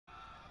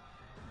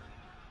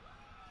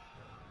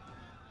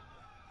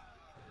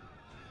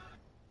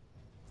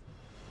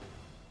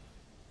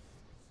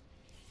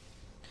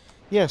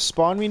Yeah,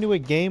 spawn me into a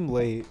game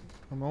late.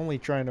 I'm only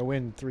trying to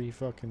win 3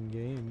 fucking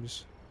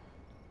games.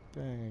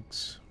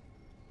 Thanks.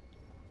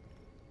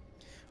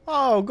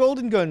 Oh,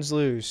 golden gun's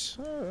loose.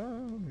 Oh,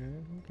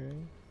 okay, okay.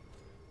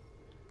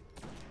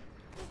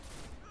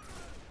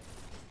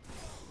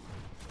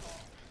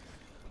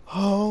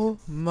 Oh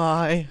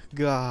my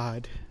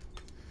god.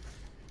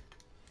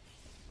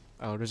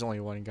 Oh, there's only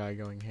one guy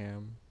going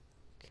ham.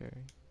 Okay.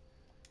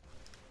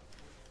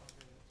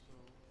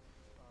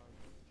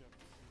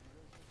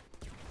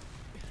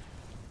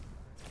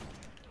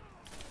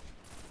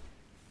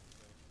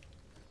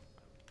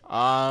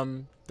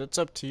 That's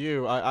up to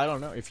you. I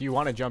don't know. If you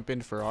want to jump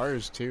in for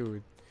ours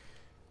too.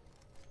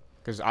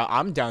 Because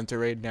I'm down to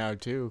raid now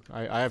too.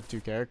 I have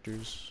 2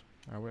 characters.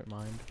 I wouldn't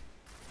mind.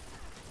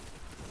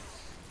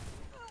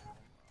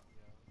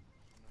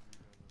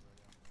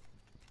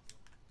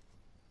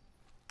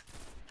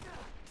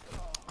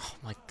 Oh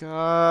my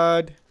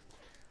god.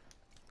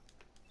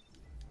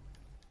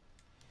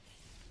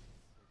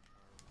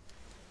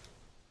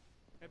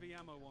 Heavy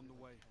ammo on the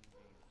way.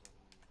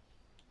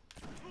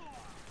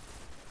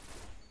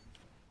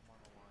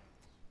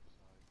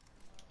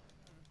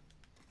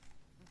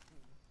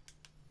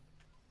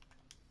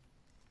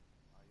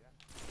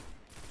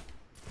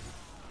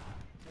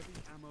 Heavy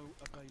ammo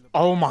available.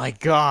 Oh my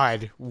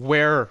god.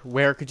 Where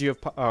could you have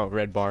oh,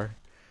 red bar.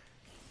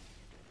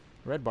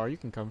 Red bar, you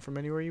can come from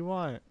anywhere you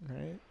want,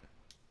 right?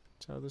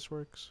 That's how this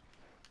works.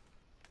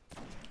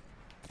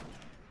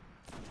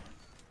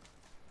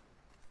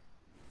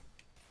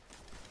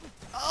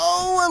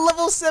 Oh, a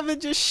level 7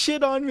 just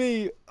shit on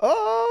me.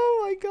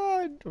 Oh my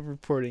god. I'm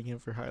reporting him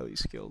for highly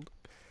skilled.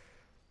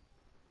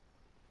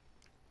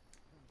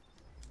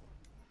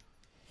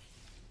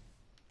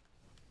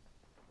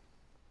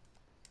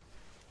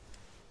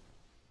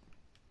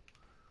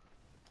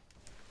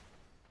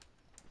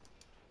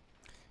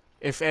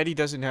 If Eddie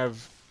doesn't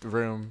have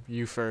room,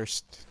 you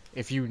first.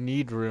 If you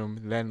need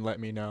room, then let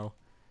me know.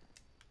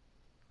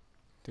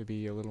 To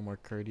be a little more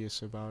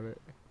courteous about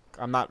it.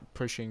 I'm not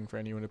pushing for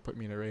anyone to put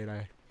me in a raid.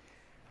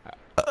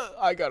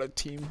 I got a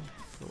team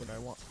for what I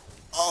want.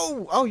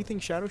 Oh, you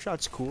think Shadow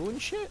Shot's cool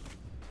and shit?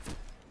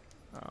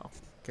 Oh,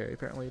 okay,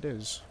 apparently it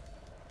is.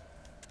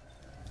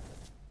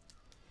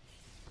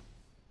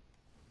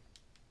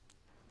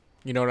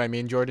 You know what I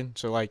mean, Jordan?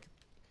 So, like,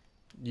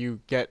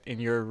 you get in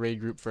your raid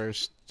group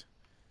first.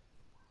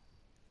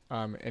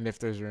 And if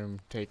there's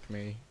room, take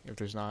me. If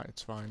there's not,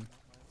 it's fine.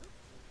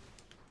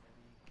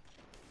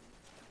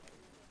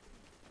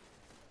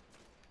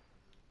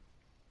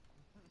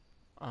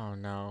 Oh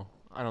no,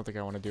 I don't think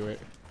I want to do it.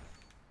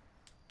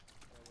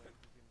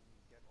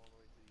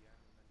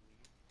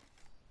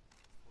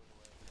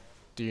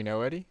 Do you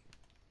know Eddie?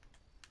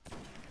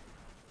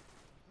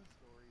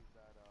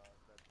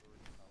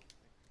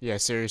 Yeah,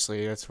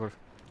 seriously, that's where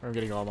I'm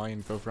getting all my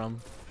info from.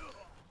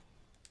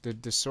 The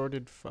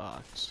Distorted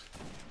Fox.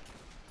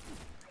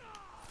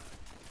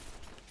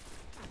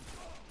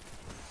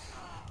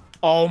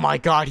 Oh my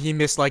god, he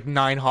missed like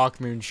 9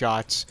 Hawkmoon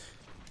shots.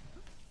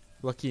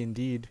 Lucky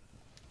indeed.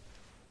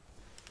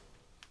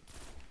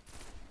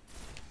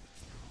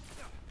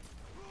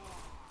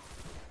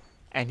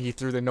 And he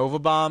threw the Nova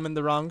Bomb in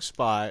the wrong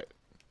spot.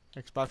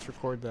 Xbox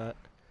record that.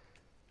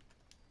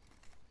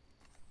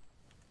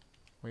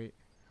 Wait,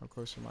 how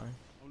close am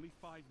I? Only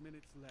 5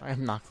 minutes left. I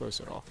am not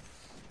close at all.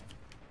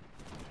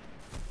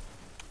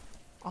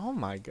 Oh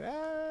my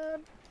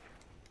god.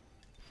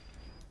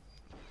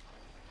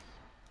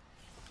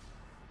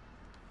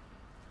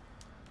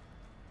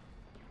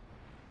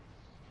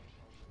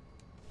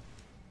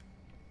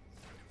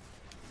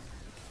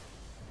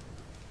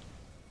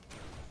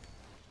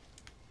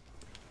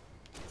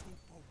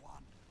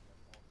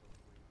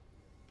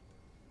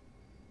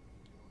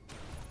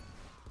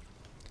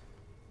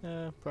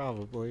 Yeah,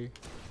 probably.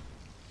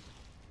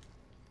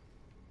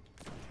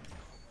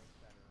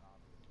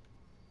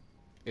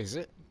 Is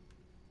it?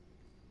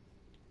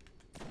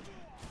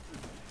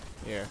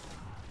 Yeah.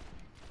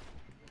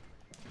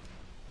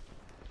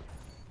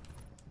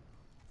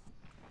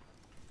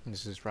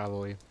 This is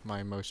probably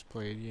my most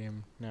played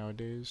game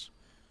nowadays.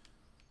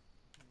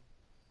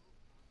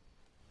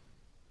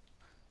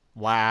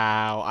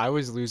 Wow, I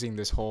was losing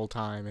this whole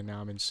time and now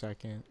I'm in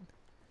second.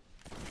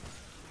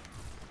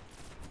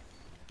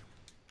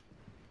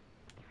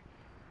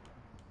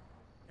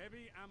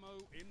 Heavy ammo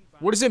inbound.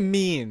 What does it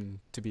mean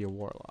to be a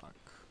warlock?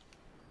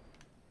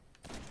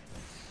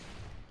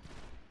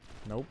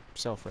 Nope,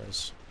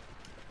 self-res.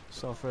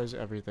 Self-res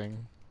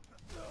everything.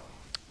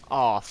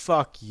 Aw,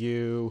 fuck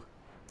you.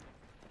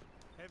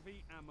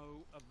 Heavy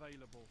ammo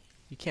available.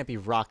 You can't be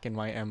rocking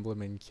my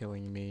emblem and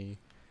killing me.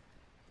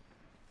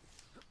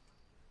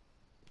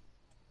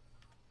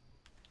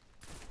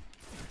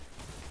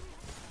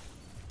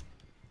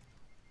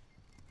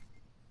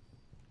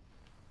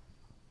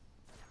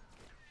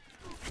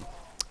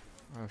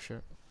 Oh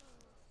shit.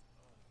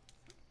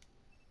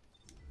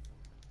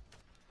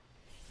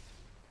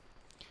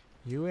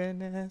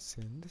 UNS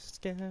and the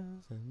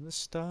scales and the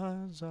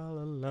stars all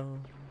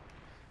alone.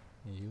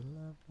 You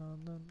left all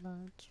the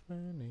lights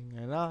burning,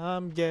 and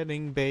I'm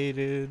getting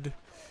baited.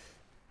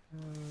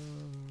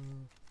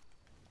 I'm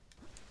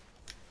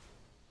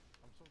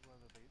so glad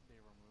that they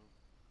removed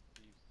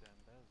Thieves' Den.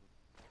 That is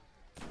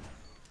a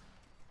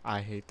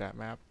I hate that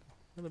map.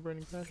 Where the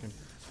burning passion?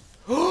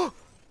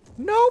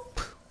 Nope!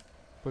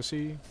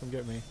 Pussy, come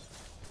get me.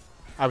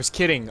 I was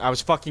kidding. I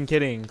was fucking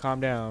kidding. Calm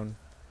down.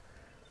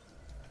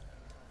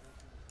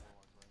 our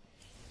whole team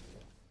is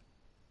warlocks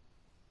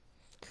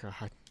right now.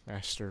 God,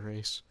 master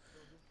race. So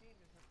this game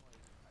isn't like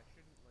I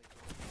shouldn't like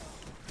go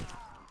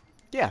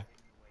Yeah,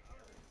 hidden like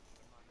areas.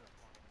 I'm not gonna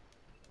find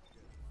hidden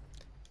shit.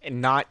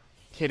 and not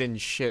hidden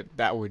shit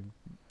that would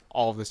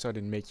all of a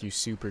sudden make you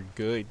super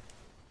good.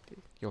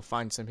 You'll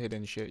find some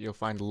hidden shit. You'll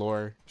find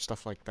lore,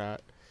 stuff like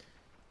that.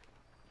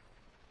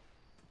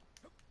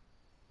 You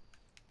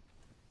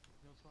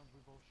know, sometimes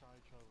we both shot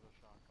each other with a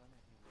shotgun, and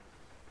he lived.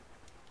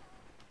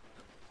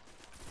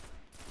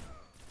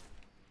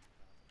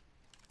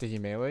 Did he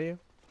melee you?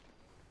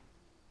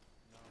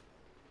 No, he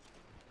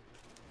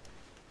just went like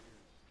spears.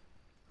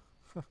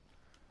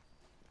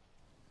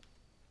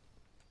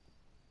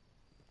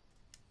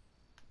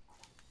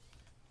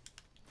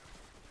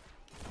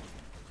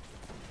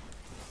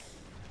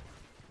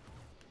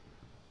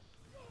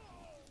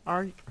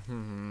 Are you?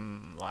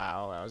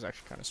 Wow, that was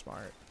actually kind of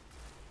smart.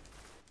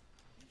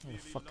 How the Nearly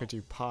fuck could lost.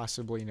 you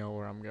possibly know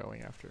where I'm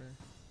going after? That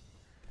one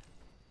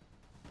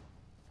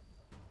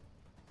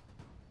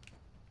shotgun shot.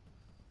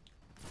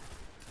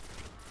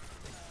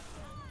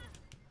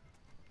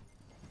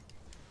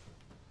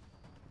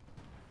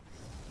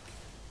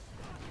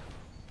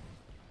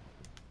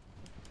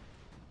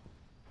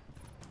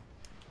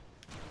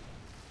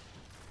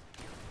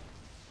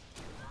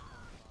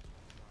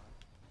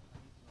 I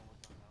need to know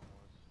what gun that was.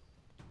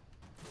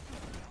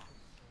 That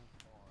was so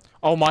far.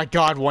 Oh my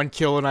god, one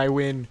kill and I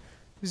win.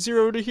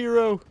 0 to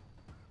hero.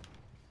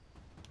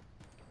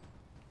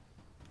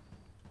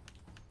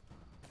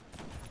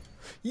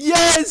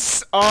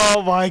 Yes!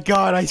 Oh my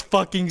god, I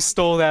fucking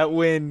stole that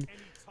win. Any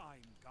time,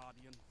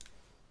 Guardian.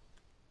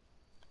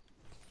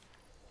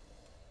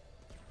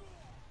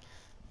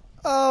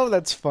 Oh,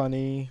 that's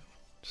funny.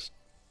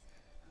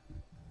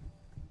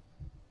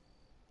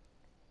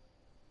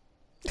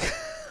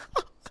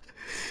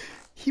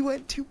 He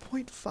went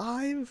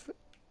 2.5?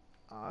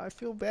 I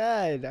feel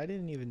bad. I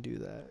didn't even do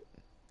that.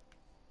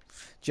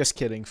 Just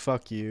kidding.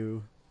 Fuck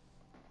you.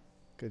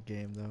 Good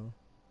game, though.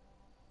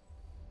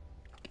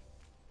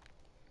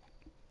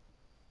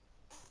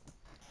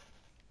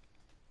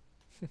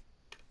 How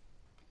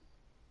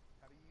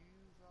do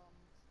you use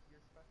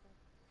your special?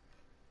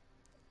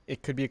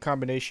 It could be a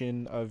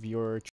combination of your